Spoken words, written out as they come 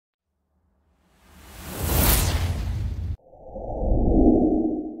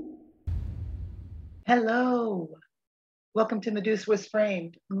Hello, welcome to Medusa Was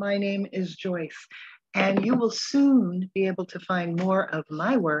Framed. My name is Joyce, and you will soon be able to find more of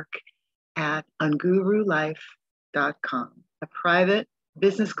my work at ungurulife.com, a private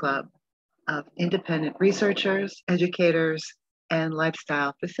business club of independent researchers, educators, and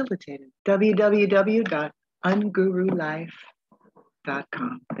lifestyle facilitators.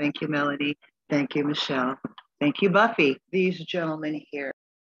 www.ungurulife.com. Thank you, Melody. Thank you, Michelle. Thank you, Buffy. These gentlemen here.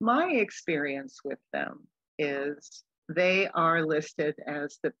 My experience with them is they are listed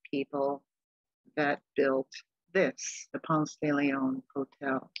as the people that built this, the Ponce de Leon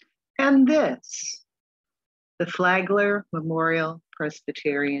Hotel, and this, the Flagler Memorial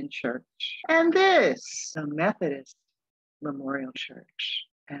Presbyterian Church, and this, the Methodist Memorial Church,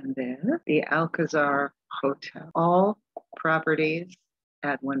 and then the Alcazar Hotel, all properties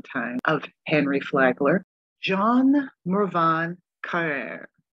at one time of Henry Flagler, John Mervyn Carrere,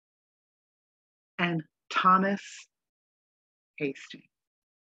 and Thomas Hastings.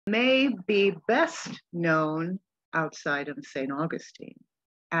 May be best known outside of St. Augustine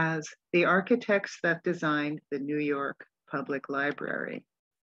as the architects that designed the New York Public Library.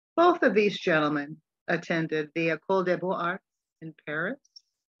 Both of these gentlemen attended the École des Beaux-Arts in Paris.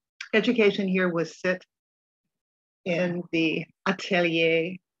 Education here was sit in the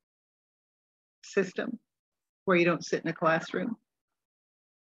atelier system, where you don't sit in a classroom,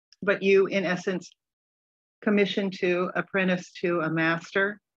 but you, in essence, commission to apprentice to a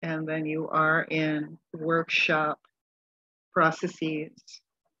master, and then you are in workshop processes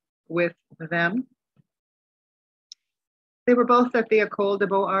with them. They were both at the École des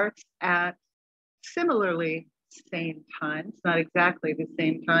Beaux-Arts at similarly same times, not exactly the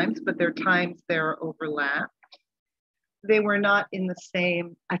same times, but their times there overlapped. They were not in the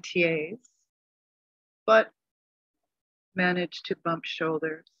same ateliers, but managed to bump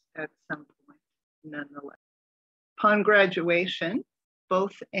shoulders at some point, nonetheless. Upon graduation,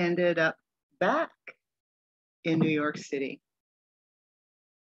 both ended up back in New York City,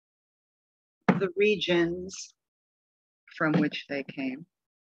 the regions from which they came,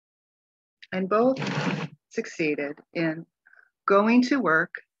 and both succeeded in going to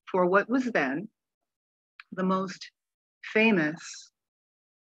work for what was then the most famous,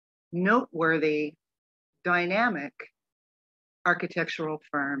 noteworthy, dynamic architectural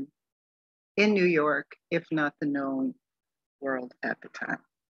firm in New York, if not the known world at the time.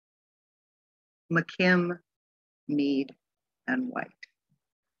 McKim, Mead, and White,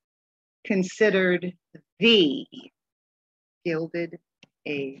 considered the Gilded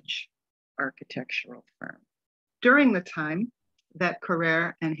Age architectural firm. During the time that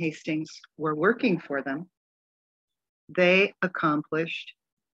Carrere and Hastings were working for them, they accomplished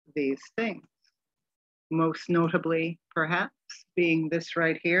these things. Most notably, perhaps, being this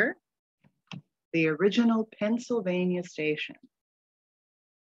right here, the original Pennsylvania station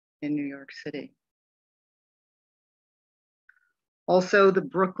in New York City. Also, the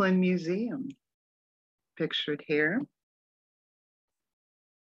Brooklyn Museum, pictured here.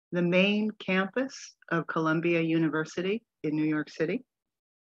 The main campus of Columbia University in New York City.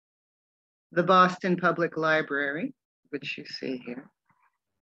 The Boston Public Library, which you see here.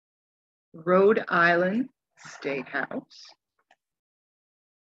 Rhode Island State House.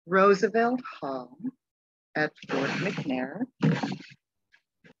 Roosevelt Hall at Fort McNair.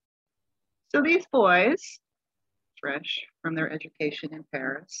 So these boys, fresh from their education in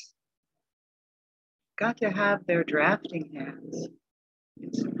Paris, got to have their drafting hands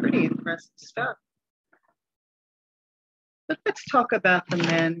in some pretty impressive stuff. But let's talk about the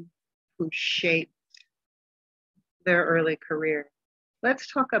men who shaped their early career. Let's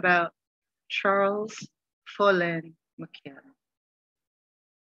talk about Charles Follen McKim.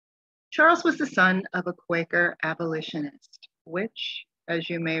 Charles was the son of a Quaker abolitionist, which, as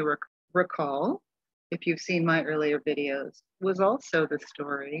you may recall, if you've seen my earlier videos, was also the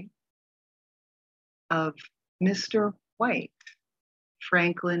story of Mr. White,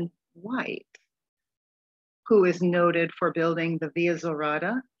 Franklin White, who is noted for building the Via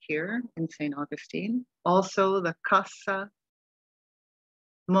Zorata here in St. Augustine, also the Casa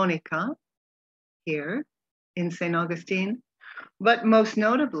Monica here in St. Augustine, but most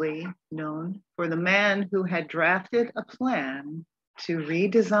notably known for the man who had drafted a plan to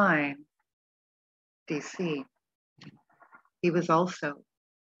redesign DC. He was also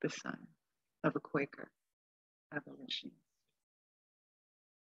the son of a Quaker abolitionist.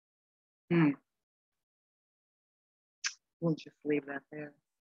 We'll just leave that there.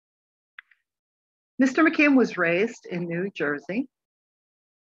 Mr. McKim was raised in New Jersey.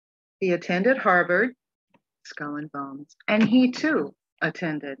 He attended Harvard, Skull and Bones, and he too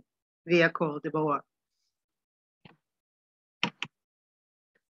attended the École des Beaux-Arts.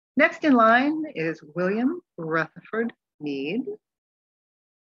 Next in line is William Rutherford Mead.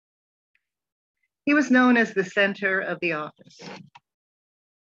 He was known as the center of the office,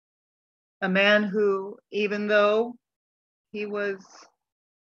 a man who, even though he was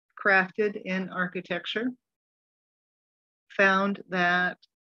crafted in architecture, found that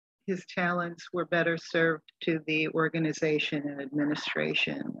his talents were better served to the organization and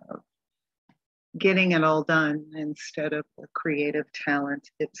administration of getting it all done instead of the creative talent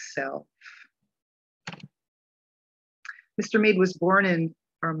itself. Mr. Mead was born in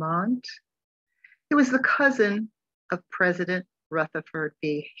Vermont. He was the cousin of President Rutherford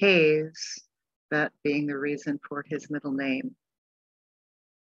B. Hayes, that being the reason for his middle name.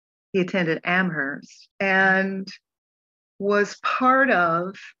 He attended Amherst and was part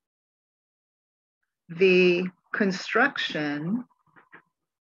of the construction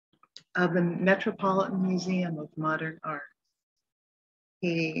of the Metropolitan Museum of Modern Art.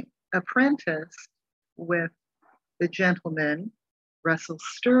 He apprenticed with the gentleman, Russell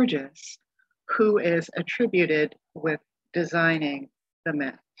Sturgis, who is attributed with designing the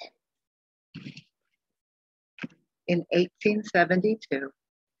Met. In 1872,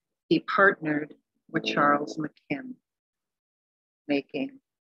 he partnered with Charles McKim, making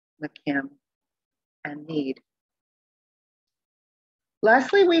McKim and Mead.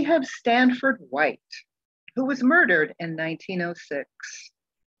 Lastly, we have Stanford White, who was murdered in 1906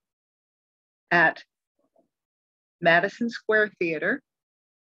 at Madison Square Theater.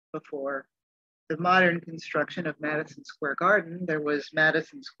 Before the modern construction of Madison Square Garden, there was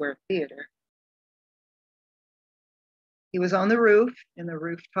Madison Square Theater. He was on the roof in the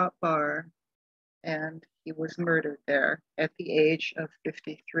rooftop bar, and he was murdered there at the age of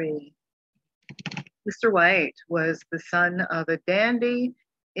 53. Mr. White was the son of a dandy,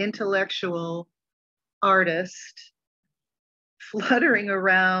 intellectual artist fluttering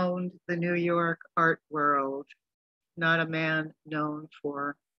around the New York art world, not a man known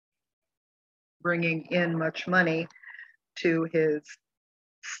for bringing in much money to his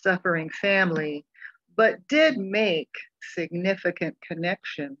suffering family, but did make significant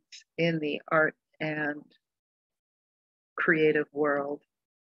connections in the art and creative world.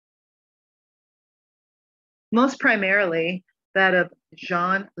 Most primarily that of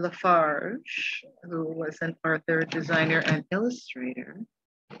Jean Lafarge, who was an author, designer, and illustrator,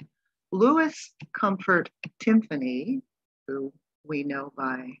 Louis Comfort Timpany, who we know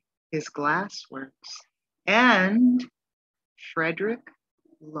by his glass works, and Frederick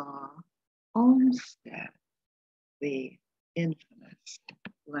Law Olmsted, the infamous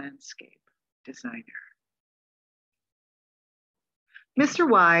landscape designer. Mr.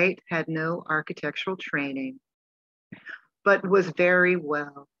 White had no architectural training, but was very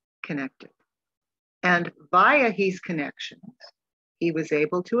well connected. And via his connections, he was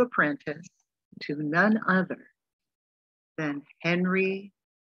able to apprentice to none other than Henry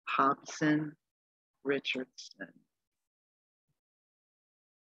Hobson Richardson,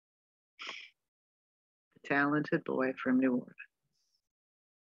 the talented boy from New Orleans,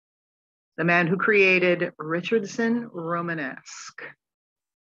 the man who created Richardson Romanesque,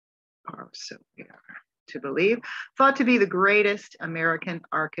 or so we are to believe, thought to be the greatest American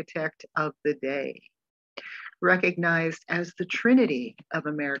architect of the day, recognized as the trinity of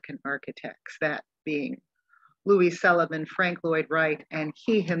American architects, that being Louis Sullivan, Frank Lloyd Wright, and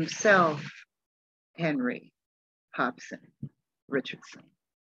he himself, Henry Hobson Richardson.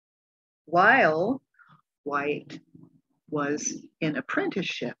 While White was in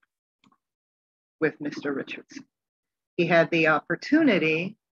apprenticeship with Mr. Richardson, he had the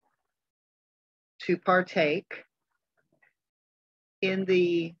opportunity to partake in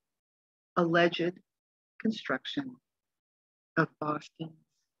the alleged construction of Boston's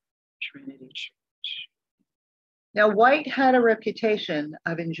Trinity Church. Now, White had a reputation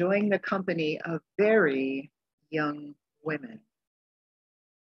of enjoying the company of very young women.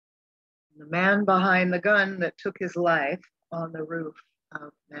 The man behind the gun that took his life on the roof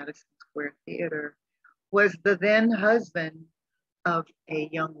of Madison Square Theater was the then husband of a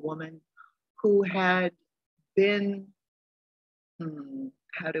young woman who had been,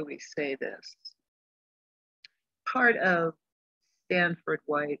 how do we say this? Part of Stanford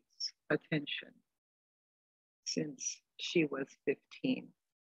White's attention since she was 15.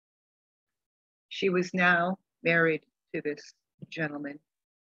 She was now married to this gentleman,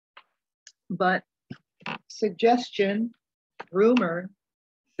 but suggestion, rumor,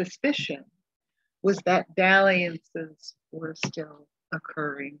 suspicion was that dalliances were still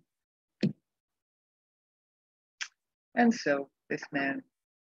occurring. And so this man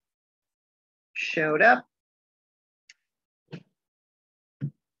showed up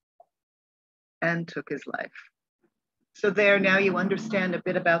and took his life. So there, now you understand a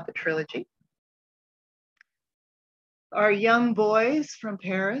bit about the trilogy. Our young boys from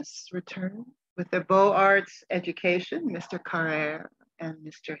Paris return with their Beaux-Arts education, Mr. Carrere and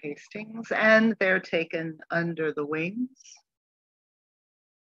Mr. Hastings, and they're taken under the wings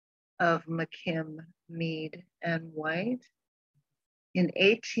of McKim, Mead, and White in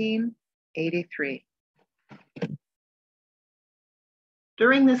 1883.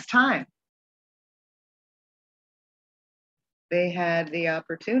 During this time, they had the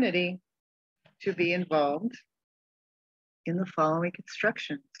opportunity to be involved in the following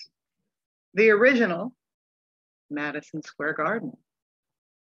constructions. The original Madison Square Garden,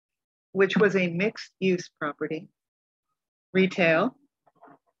 which was a mixed-use property, retail,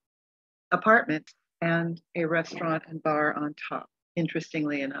 apartment, and a restaurant and bar on top,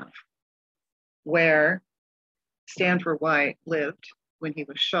 interestingly enough, where Stanford White lived when he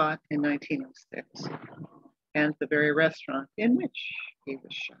was shot in 1906, and the very restaurant in which he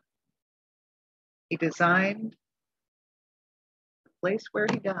was shot. He designed the place where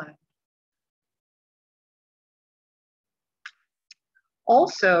he died.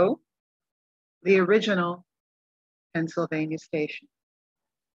 Also, the original Pennsylvania Station.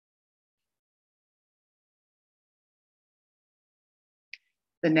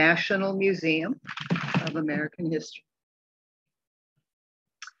 The National Museum of American History.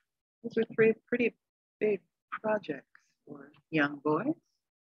 Those are three pretty big projects for young boys,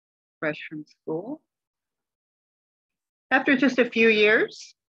 fresh from school. After just a few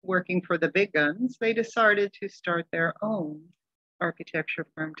years working for the big guns, they decided to start their own architecture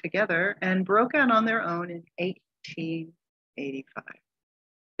firm together and broke out on their own in 1885.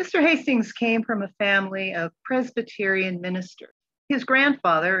 Mr. Hastings came from a family of Presbyterian ministers. His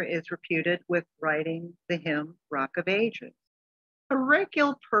grandfather is reputed with writing the hymn Rock of Ages. A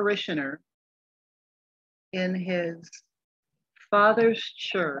regular parishioner in his father's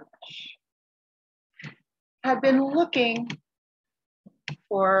church had been looking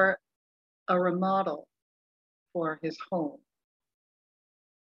for a remodel for his home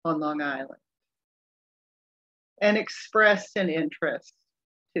on Long Island and expressed an interest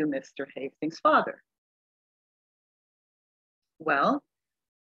to Mr. Hastings' father. Well,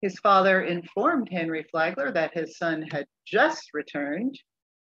 his father informed Henry Flagler that his son had just returned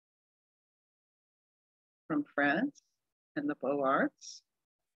from France and the Beaux-Arts.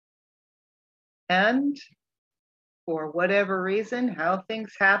 And for whatever reason, how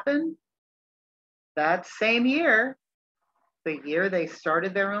things happen, that same year, the year they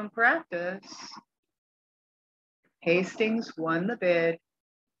started their own practice, Hastings won the bid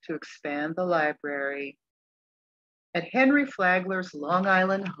to expand the library at Henry Flagler's Long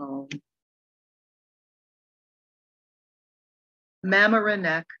Island home,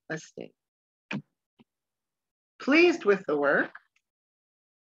 Mamaroneck Estate. Pleased with the work,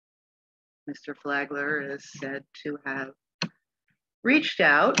 Mr. Flagler is said to have reached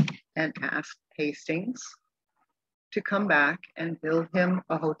out and asked Hastings to come back and build him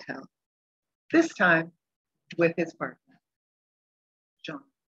a hotel, this time with his partner, John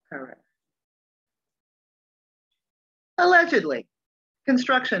Carrere. Allegedly,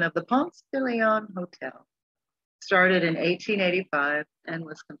 construction of the Ponce de Leon Hotel started in 1885 and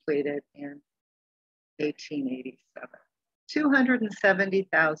was completed in 1887.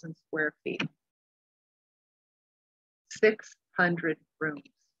 270,000 square feet, 600 rooms.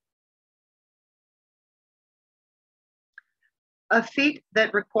 A feat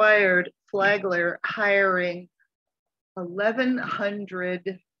that required Flagler hiring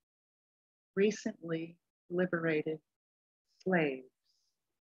 1,100 recently liberated slaves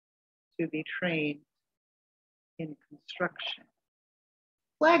to be trained in construction.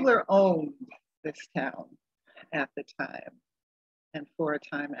 Flagler owned this town at the time and for a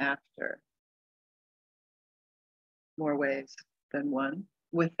time after, more ways than one,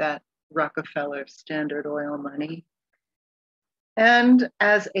 with that Rockefeller Standard Oil money. And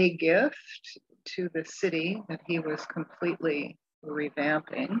as a gift to the city that he was completely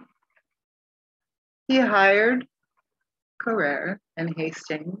revamping, he hired Carrere and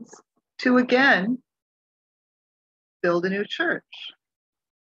Hastings to again build a new church.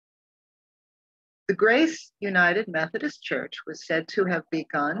 The Grace United Methodist Church was said to have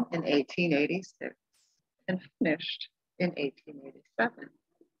begun in 1886 and finished in 1887.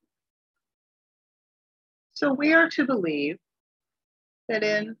 So we are to believe that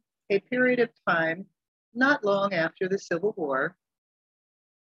in a period of time, not long after the Civil War,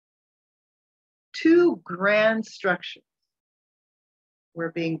 two grand structures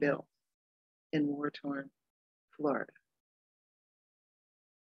were being built in war-torn Florida.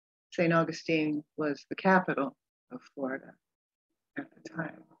 St. Augustine was the capital of Florida at the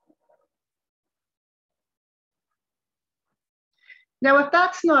time. Now, if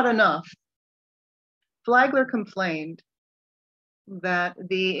that's not enough, Flagler complained that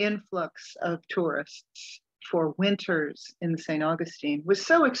the influx of tourists for winters in St. Augustine was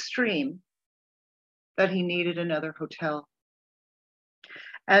so extreme that he needed another hotel.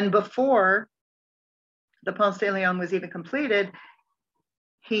 And before the Ponce de Leon was even completed,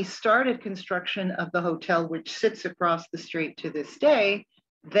 he started construction of the hotel, which sits across the street to this day,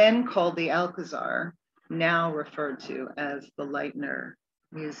 then called the Alcazar, now referred to as the Leitner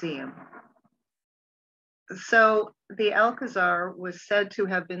Museum. So the Alcazar was said to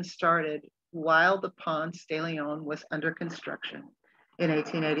have been started while the Ponce de Leon was under construction in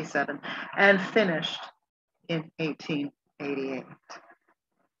 1887 and finished in 1888.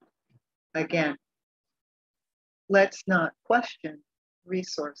 Again, let's not question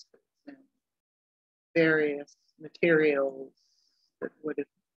resources and various materials that would have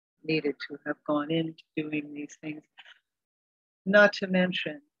needed to have gone into doing these things, not to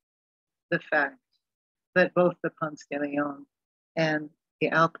mention the fact that both the Ponce de Leon and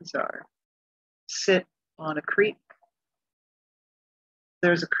the Alcazar sit on a creek.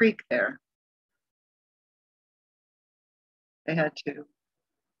 There's a creek there. They had to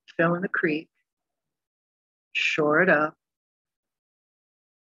fill in the creek, shore it up,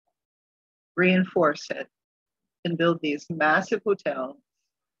 reinforce it, and build these massive hotels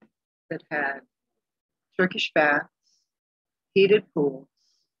that had Turkish baths, heated pools,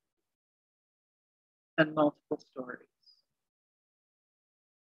 and multiple stories.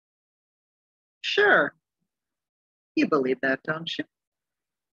 Sure, you believe that, don't you?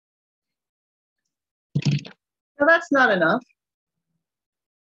 Now that's not enough.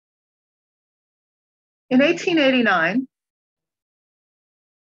 In 1889,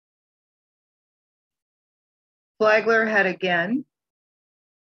 Flagler had again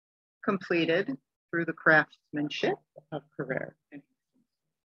completed, through the craftsmanship of Carrere,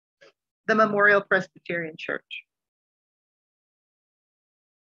 the Memorial Presbyterian Church,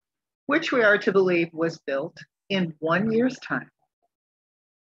 which we are to believe was built in 1 year's time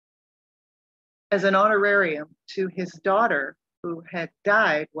as an honorarium to his daughter, who had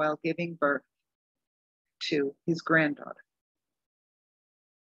died while giving birth to his granddaughter.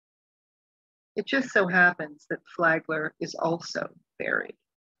 It just so happens that Flagler is also buried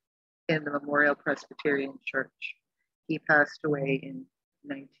in the Memorial Presbyterian Church. He passed away in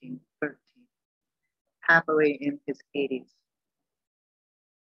 1913, happily in his 80s.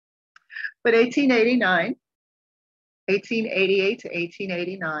 But 1888 to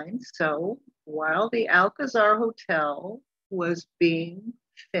 1889, so while the Alcazar Hotel was being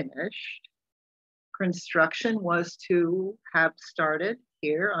finished, construction was to have started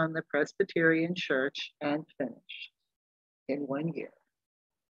here on the Presbyterian Church and finished in 1 year,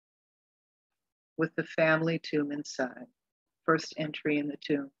 with the family tomb inside. First entry in the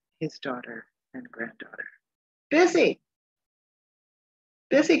tomb, his daughter and granddaughter. Busy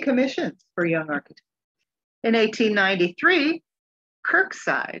commissions for young architects. In 1893,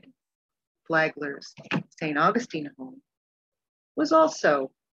 Kirkside, Flagler's St. Augustine home, was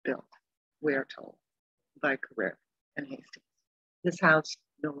also built, we are told, by Carrere and Hastings. This house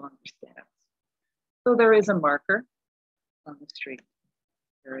no longer stands. So there is a marker on the street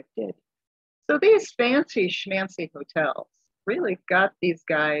where it did. So these fancy schmancy hotels really got these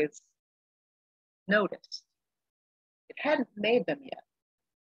guys noticed. It hadn't made them yet,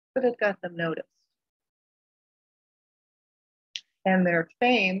 but it got them noticed. And their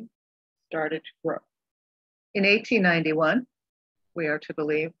fame started to grow. In 1891, we are to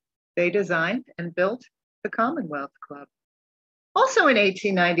believe, they designed and built the Commonwealth Club. Also in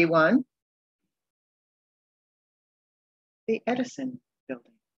 1891, the Edison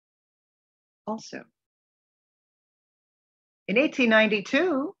building. Also. In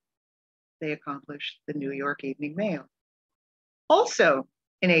 1892, they accomplished the New York Evening Mail. Also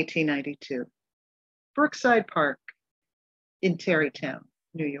in 1892, Brookside Park in Tarrytown,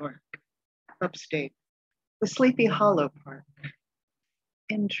 New York, upstate. The Sleepy Hollow Park.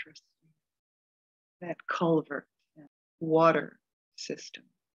 Interesting. That culvert and water system.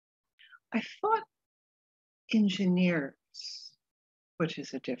 I thought engineers, which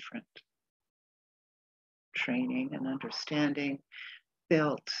is a different training and understanding,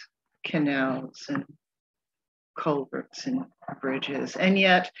 built canals and culverts and bridges. And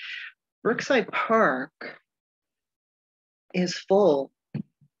yet Brookside Park is full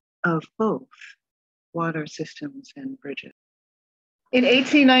of both water systems and bridges. In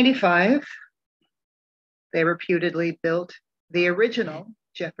 1895, they reputedly built the original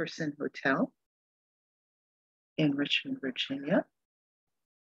Jefferson Hotel in Richmond, Virginia.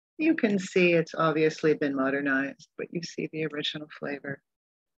 You can see it's obviously been modernized, but you see the original flavor.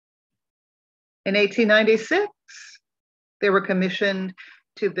 In 1896, they were commissioned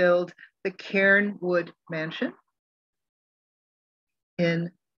to build the Cairnwood Mansion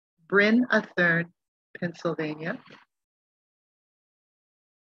in Bryn Athern, Pennsylvania.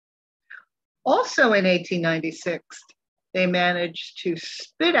 Also in 1896, they managed to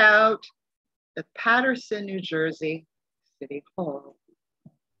spit out the Paterson, New Jersey City Hall.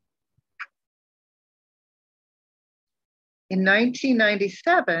 In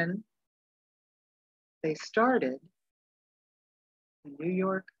 1997, they started the New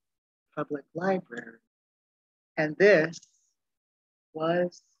York Public Library, and this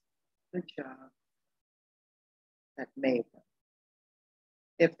was the job that made them.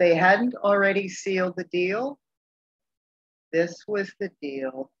 If they hadn't already sealed the deal, this was the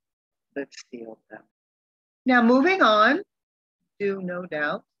deal that sealed them. Now, moving on, due no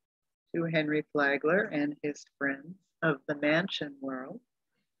doubt to Henry Flagler and his friends of the mansion world,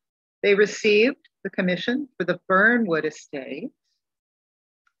 they received the commission for the Fernwood Estate,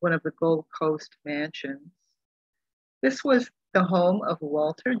 one of the Gold Coast mansions. This was the home of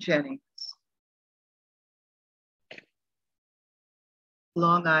Walter Jennings,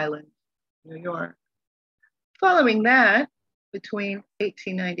 Long Island, New York. Following that, between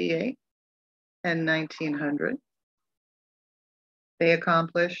 1898 and 1900, they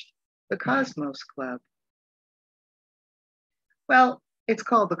accomplished the Cosmos Club. Well, it's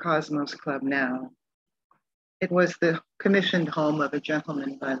called the Cosmos Club now. It was the commissioned home of a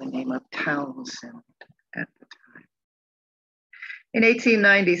gentleman by the name of Townsend at the time. In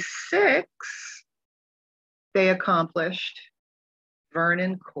 1896, they accomplished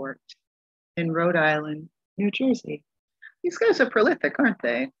Vernon Court in Rhode Island, New Jersey. These guys are prolific, aren't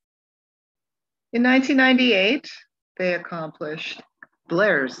they? In 1998, they accomplished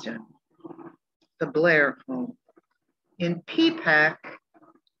Blairsden, the Blair home in Peapack,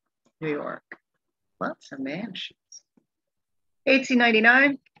 New York. Lots of mansions.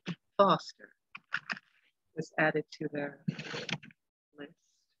 1899, Foster was added to their list.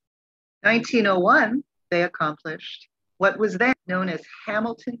 1901, they accomplished what was then known as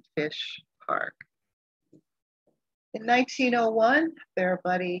Hamilton Fish Park. In 1901, their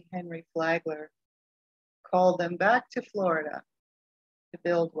buddy Henry Flagler called them back to Florida to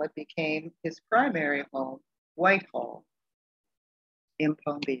build what became his primary home, Whitehall, in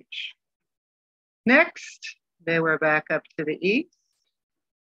Palm Beach. Next, they were back up to the east,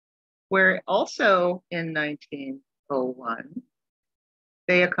 where also in 1901,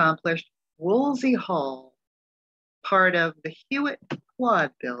 they accomplished Woolsey Hall, part of the Hewitt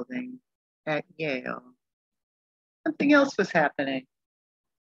Quad building at Yale. Something else was happening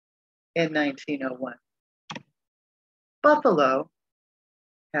in 1901. Buffalo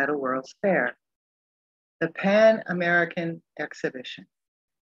had a World's Fair, the Pan American Exhibition.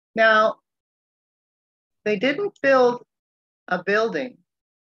 Now, they didn't build a building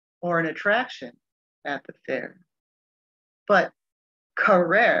or an attraction at the fair, but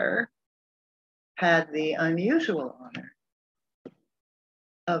Carrere had the unusual honor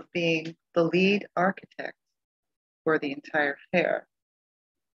of being the lead architect for the entire fair.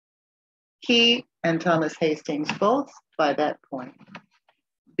 He and Thomas Hastings, both by that point,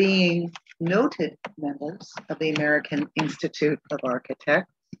 being noted members of the American Institute of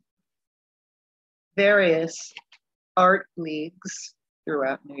Architects, various art leagues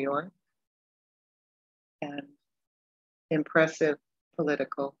throughout New York, and impressive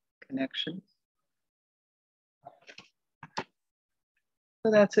political connections.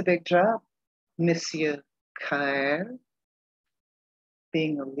 So that's a big job. Monsieur Carrere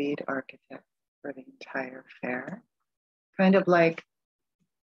being the lead architect for the entire fair, kind of like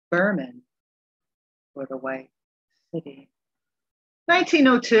Berman for the White City.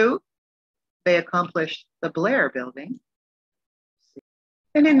 1902, they accomplished the Blair Building.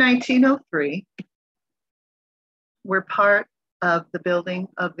 And in 1903, were part of the building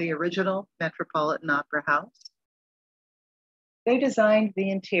of the original Metropolitan Opera House. They designed the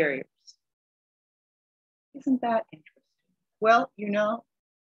interiors. Isn't that interesting? Well, you know,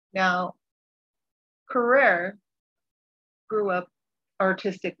 now Carrere grew up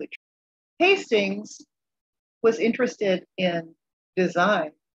artistically. Hastings was interested in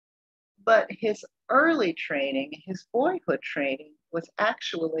design, but his early training, his boyhood training, was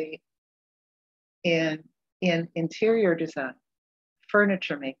actually in interior design,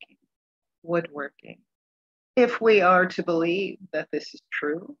 furniture making, woodworking. If we are to believe that this is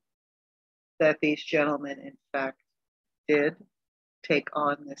true, that these gentlemen in fact did take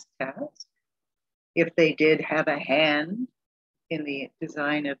on this task. If they did have a hand in the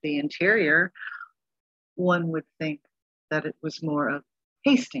design of the interior, one would think that it was more of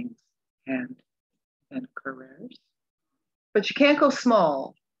Hastings' hand than Carrere's. But you can't go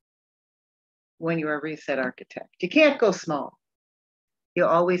small when you're a reset architect. You can't go small. You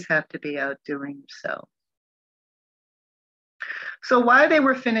always have to be outdoing yourself. So while they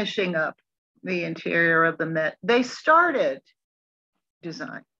were finishing up the interior of the Met, they started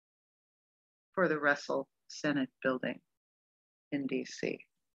design for the Russell Senate building in DC.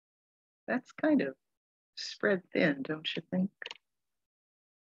 That's kind of spread thin, don't you think?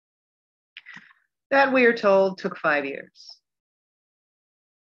 That, we are told, took 5 years.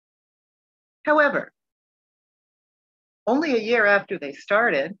 However, only a year after they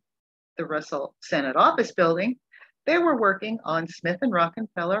started the Russell Senate office building, they were working on Smith and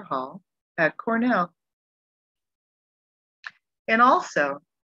Rockefeller Hall at Cornell. And also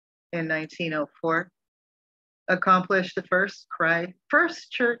in 1904, accomplished the first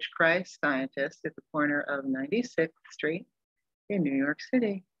Church Christ Scientist at the corner of 96th Street in New York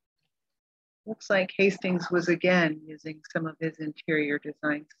City. Looks like Hastings was again using some of his interior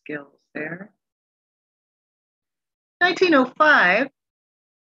design skills there. 1905,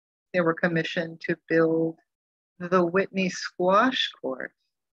 they were commissioned to build the Whitney Squash Court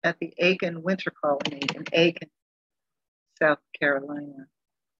at the Aiken Winter Colony in Aiken, South Carolina.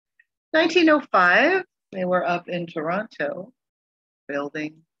 1905, they were up in Toronto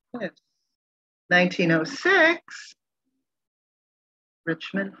building this. 1906,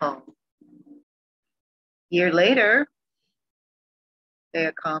 Richmond Hall. A year later, they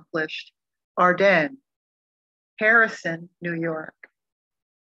accomplished Ardennes, Harrison, New York,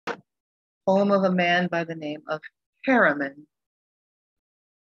 home of a man by the name of Harriman.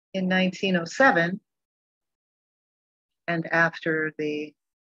 In 1907, and after the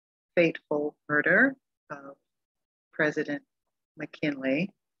fateful murder of President McKinley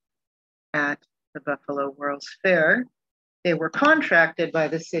at the Buffalo World's Fair, they were contracted by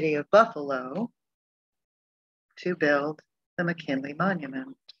the city of Buffalo to build the McKinley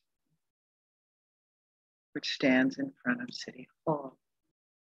Monument, which stands in front of City Hall.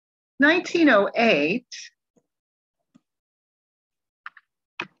 1908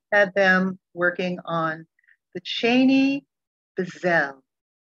 had them working on the Cheney-Bezell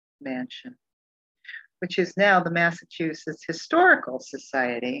Mansion, which is now the Massachusetts Historical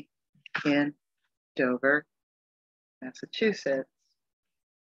Society in Dover, Massachusetts.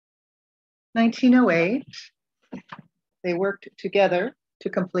 1908, they worked together to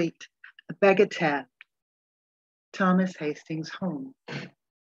complete a Bagatelle, Thomas Hastings' home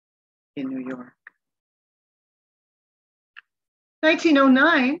in New York.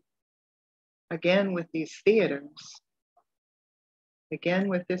 1909, again with these theaters, again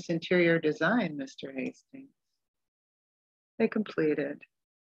with this interior design, Mr. Hastings, they completed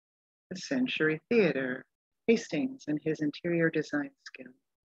the Century Theater, Hastings and his interior design skills.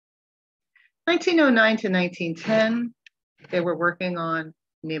 1909 to 1910, they were working on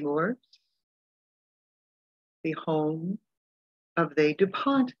Nemours, the home of the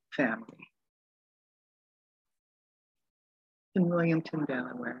DuPont family in Williamton,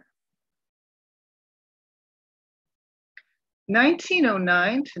 Delaware.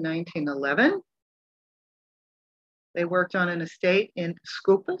 1909 to 1911, they worked on an estate in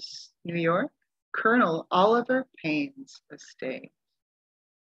Scopus, New York, Colonel Oliver Payne's estate.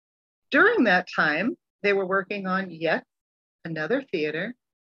 During that time, they were working on yet another theater,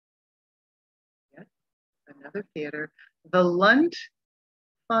 the Lunt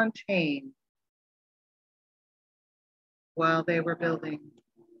Fontaine, while they were building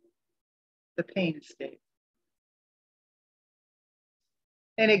the Payne estate.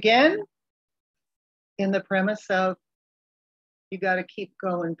 And again, in the premise of you got to keep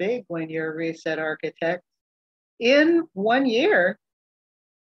going big when you're a reset architect, in 1 year,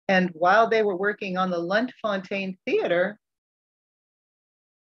 and while they were working on the Lunt Fontaine Theater,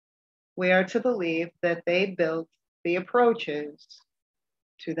 we are to believe that they built the approaches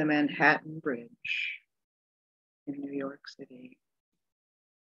to the Manhattan Bridge in New York City.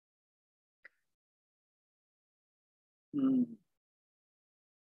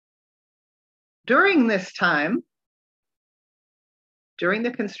 During this time, during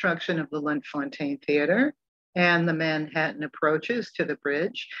the construction of the Lunt Fontaine Theater and the Manhattan approaches to the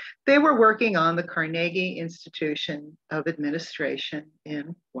bridge, they were working on the Carnegie Institution of Administration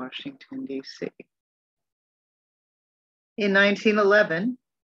in Washington, D.C. In 1911,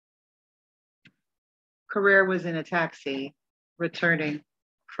 Carrere was in a taxi returning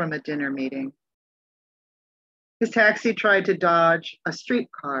from a dinner meeting. His taxi tried to dodge a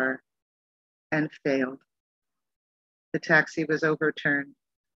streetcar and failed. The taxi was overturned.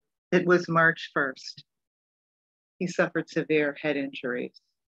 It was March 1st. He suffered severe head injuries.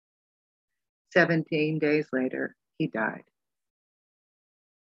 17 days later, he died.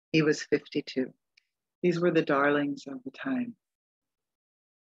 He was 52. These were the darlings of the time.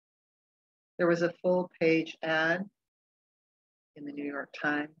 There was a full-page ad in the New York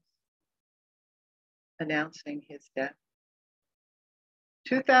Times announcing his death.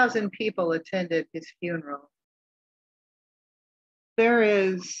 2,000 people attended his funeral. There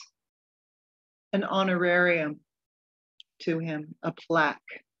is an honorarium to him, a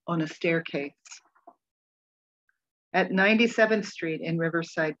plaque on a staircase at 97th Street in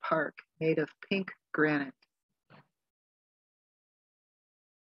Riverside Park, made of pink granite,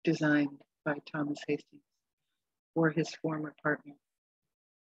 designed by Thomas Hastings for his former partner.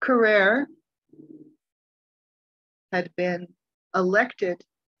 Carrere had been elected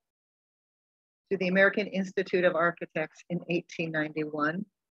to the American Institute of Architects in 1891,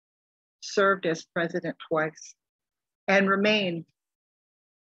 served as president twice, and remained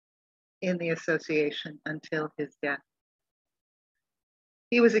in the association until his death.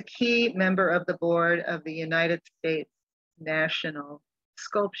 He was a key member of the board of the United States National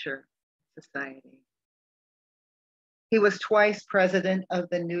Sculpture Society. He was twice president of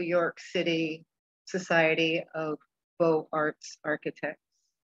the New York City Society of Beaux Arts Architects,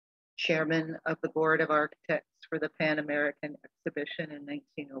 chairman of the Board of Architects for the Pan American Exhibition in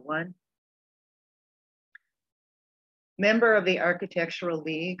 1901, member of the Architectural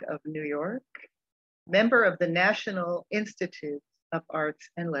League of New York, member of the National Institute of Arts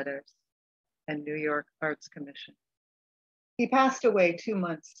and Letters and New York Arts Commission. He passed away 2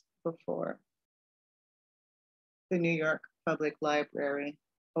 months before the New York Public Library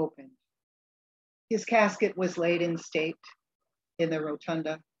opened. His casket was laid in state in the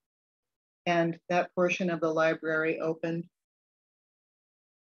rotunda, and that portion of the library opened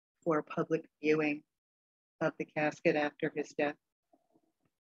for public viewing of the casket after his death.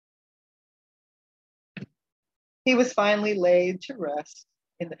 He was finally laid to rest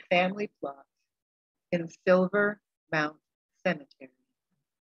in the family plot in Silver Mount Cemetery,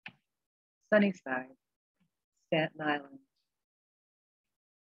 Sunnyside, Staten Island.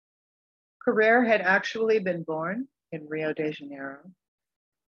 Carrere had actually been born in Rio de Janeiro.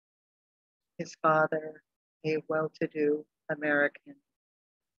 His father, a well-to-do American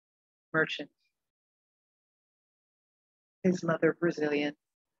merchant. His mother, Brazilian.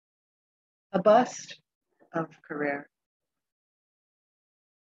 A bust of Carrere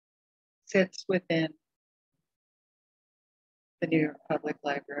sits within the New York Public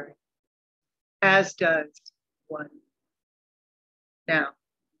Library, as does one now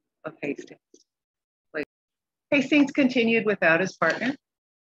of Hastings. Hastings continued without his partner.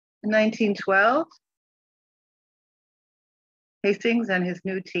 In 1912, Hastings and his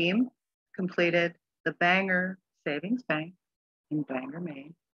new team completed the Bangor Savings Bank in Bangor,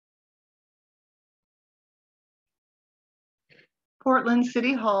 Maine. Portland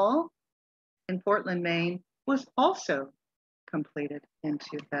City Hall in Portland, Maine was also completed in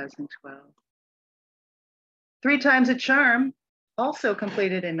 2012. Three Times a Charm, also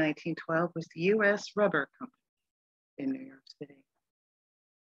completed in 1912, was the U.S. Rubber Company in New York City.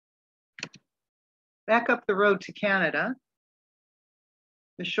 Back up the road to Canada,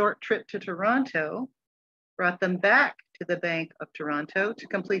 the short trip to Toronto brought them back to the Bank of Toronto to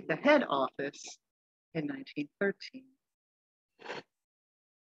complete the head office in 1913.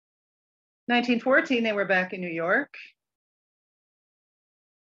 1914, they were back in New York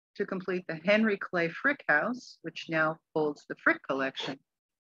to complete the Henry Clay Frick House, which now holds the Frick Collection,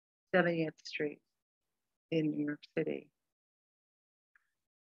 70th Street in New York City.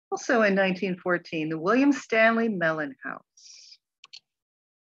 Also in 1914, the William Stanley Mellon House,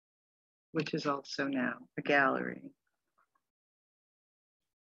 which is also now a gallery.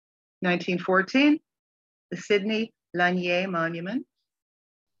 1914, the Sidney Lanier Monument.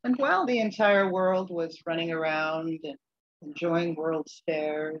 And while the entire world was running around and enjoying World's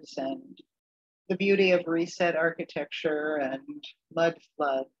Fairs and the beauty of reset architecture and mud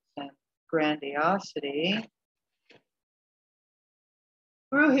floods and grandiosity,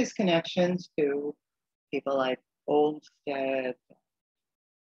 through his connections to people like Olmsted,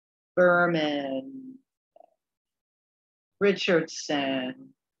 Berman,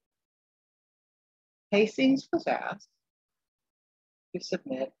 Richardson, Hastings was asked to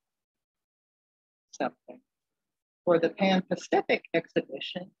submit something for the Pan-Pacific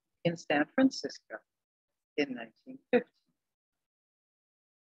exhibition in San Francisco in 1950.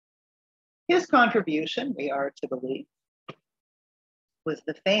 His contribution, we are to believe, was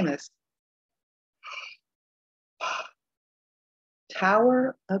the famous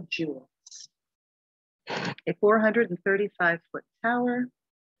Tower of Jewels, a 435-foot tower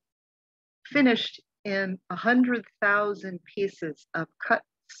finished in 100,000 pieces of cut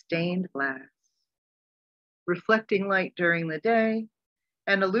stained glass, reflecting light during the day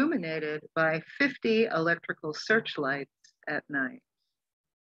and illuminated by 50 electrical searchlights at night.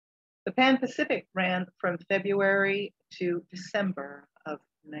 The Pan Pacific ran from February to December of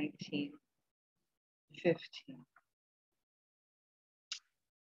 1915.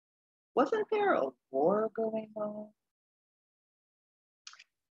 Wasn't there a war going on?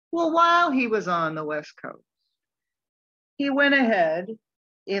 Well, while he was on the West Coast, he went ahead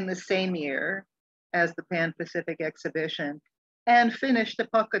in the same year as the Pan Pacific exhibition and finished the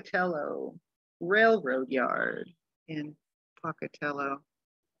Pocatello Railroad Yard in Pocatello,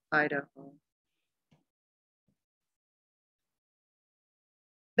 Idaho.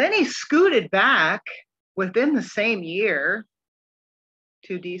 Then he scooted back within the same year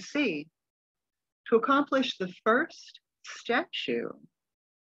to DC to accomplish the first statue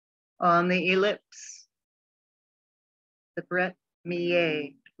on the ellipse, the Brett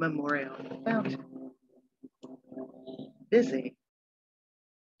Millet Memorial Fountain. Busy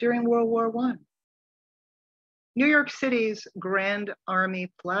during World War I. New York City's Grand Army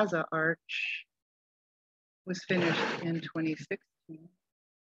Plaza Arch was finished in 2016.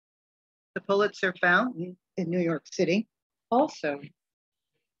 The Pulitzer Fountain in New York City also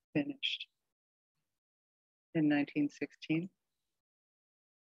finished in 1916.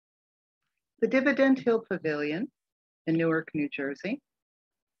 The Dividend Hill Pavilion in Newark, New Jersey,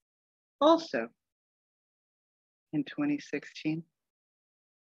 also in 2016.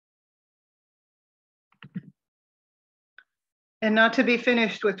 And not to be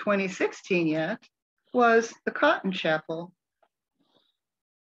finished with 2016 yet was the Cotton Chapel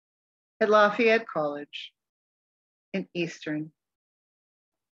at Lafayette College in Eastern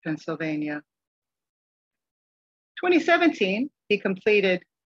Pennsylvania. 2017, he completed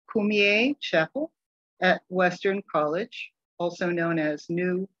Cumier Chapel at Western College, also known as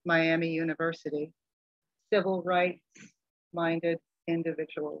New Miami University. Civil rights-minded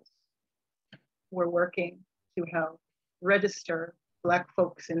individuals were working to help register Black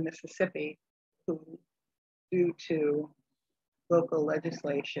folks in Mississippi who, due to local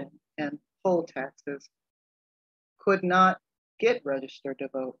legislation and poll taxes, could not get registered to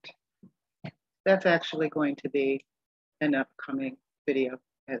vote. That's actually going to be an upcoming video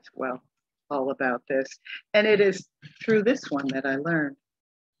as well, all about this. And it is through this one that I learned.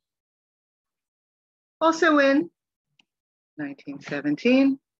 Also in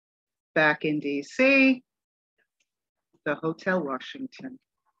 1917, back in DC, the Hotel Washington.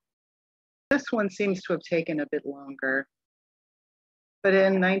 This one seems to have taken a bit longer, but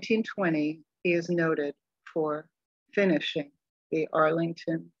in 1920, he is noted for finishing the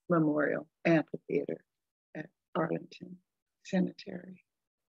Arlington Memorial Amphitheater at Arlington Cemetery.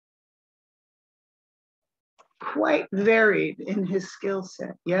 Quite varied in his skill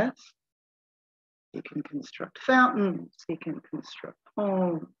set, yes? He can construct fountains, he can construct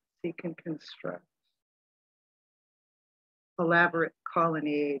homes, he can construct elaborate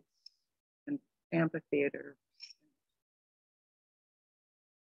colonnades and amphitheaters,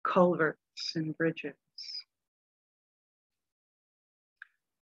 culverts and bridges.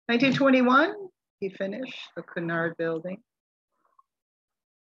 1921, he finished the Kennard Building.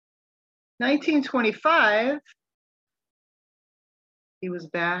 1925, he was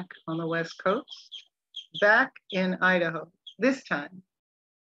back on the West Coast, back in Idaho, this time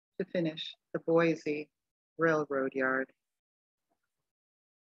to finish the Boise Railroad Yard.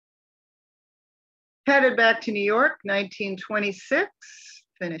 Headed back to New York, 1926,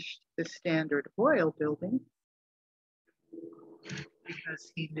 finished the Standard Oil Building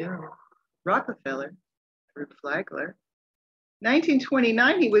because he knew Rockefeller through Flagler.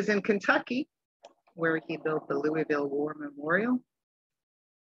 1929, he was in Kentucky, where he built the Louisville War Memorial.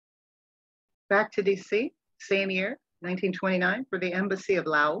 Back to DC, same year, 1929, for the Embassy of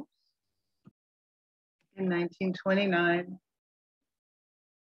Laos. In 1929,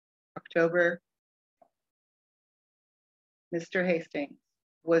 October, Mr. Hastings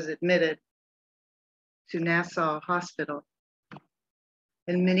was admitted to Nassau Hospital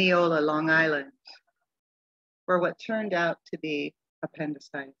in Mineola, Long Island, for what turned out to be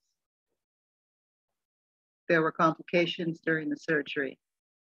appendicitis. There were complications during the surgery,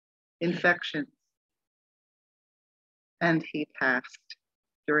 infections, and he passed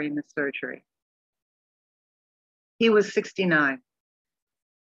during the surgery. He was 69.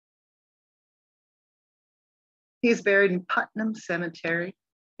 He's buried in Putnam Cemetery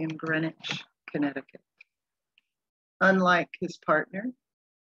in Greenwich, Connecticut. Unlike his partner,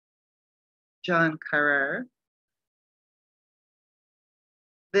 John Carrere,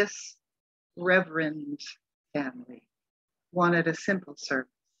 this reverend family wanted a simple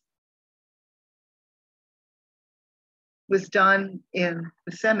service. It was done in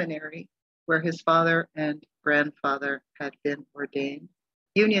the seminary where his father and grandfather had been ordained,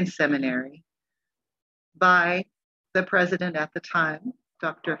 Union Seminary, by the president at the time,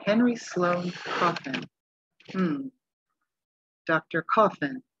 Dr. Henry Sloan Coffin. Dr.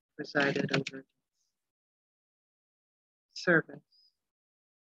 Coffin presided over service.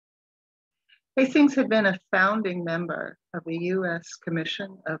 Hastings had been a founding member of the U.S.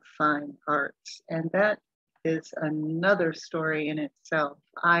 Commission of Fine Arts, and that is another story in itself.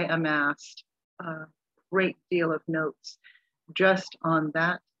 I amassed a great deal of notes just on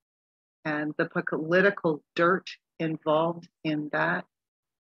that and the political dirt involved in that,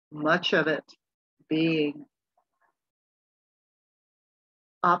 much of it being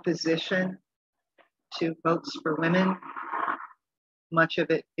opposition to votes for women, much of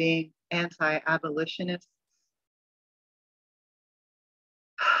it being anti-abolitionist.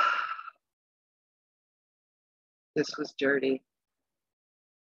 This was dirty.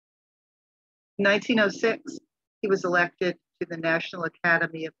 In 1906, he was elected to the National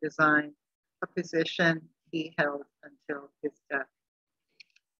Academy of Design, a position he held until his death.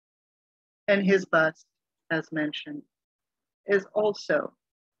 And his bust, as mentioned, is also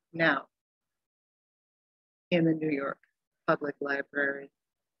now in the New York Public Library.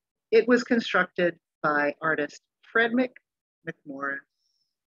 It was constructed by artist Fred McMorris.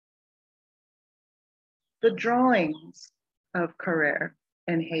 The drawings of Carrere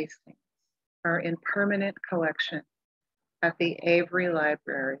and Hastings are in permanent collection at the Avery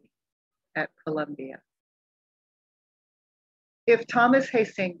Library at Columbia. If Thomas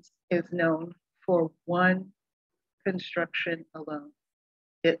Hastings is known for one construction alone,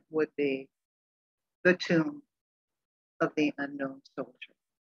 it would be the tomb of the unknown soldier.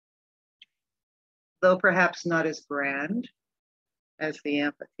 Though perhaps not as grand as the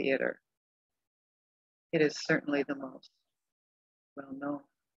amphitheater, it is certainly the most well known.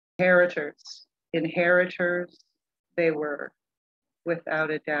 Inheritors, they were, without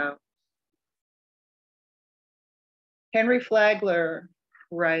a doubt. Henry Flagler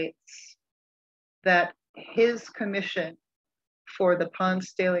writes that his commission for the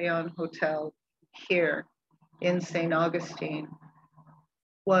Ponce de Leon Hotel here in St. Augustine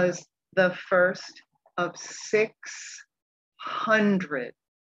was the first of 600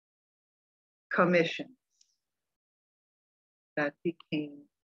 commissions that became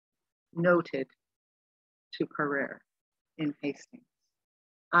noted to Carrere in Hastings.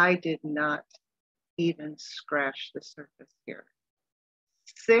 I did not even scratch the surface here.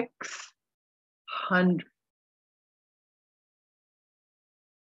 600.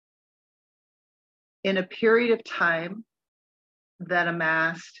 In a period of time that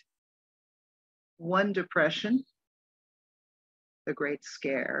amassed one depression, the Great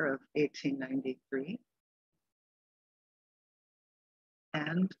Scare of 1893,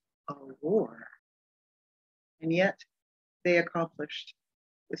 and a war. And yet they accomplished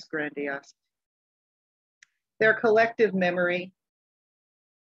this grandiosity. Their collective memory,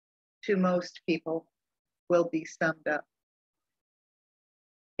 to most people, will be summed up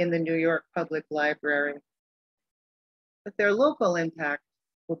in the New York Public Library, but their local impact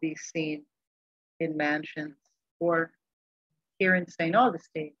will be seen in mansions, or here in St.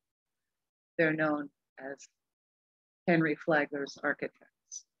 Augustine, they're known as Henry Flagler's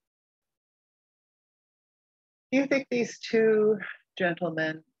architects. Do you think these two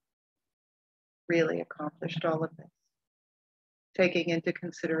gentlemen really accomplished all of this? Taking into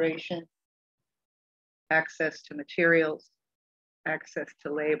consideration access to materials, access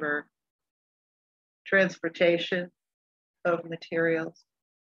to labor, transportation of materials.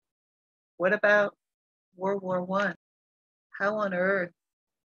 What about World War I? How on earth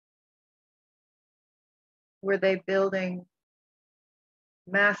were they building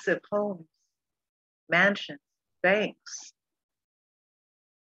massive homes, mansions, banks?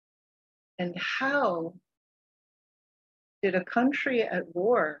 And how did a country at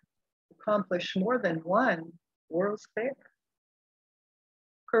war accomplish more than one World's Fair?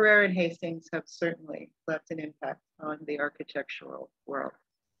 Carrere and Hastings have certainly left an impact on the architectural world.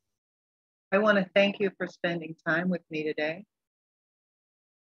 I want to thank you for spending time with me today.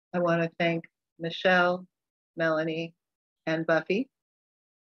 I want to thank Michelle, Melanie, and Buffy,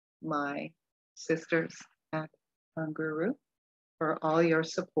 my sisters at Unguru, for all your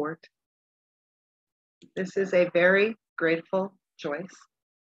support. This is a very grateful choice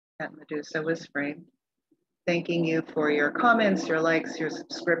that Medusa was framed. Thanking you for your comments, your likes, your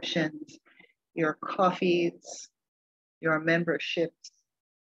subscriptions, your coffees, your memberships,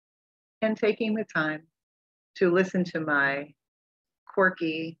 and taking the time to listen to my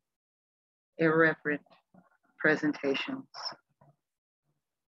quirky, irreverent presentations.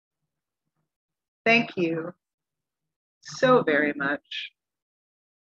 Thank you so very much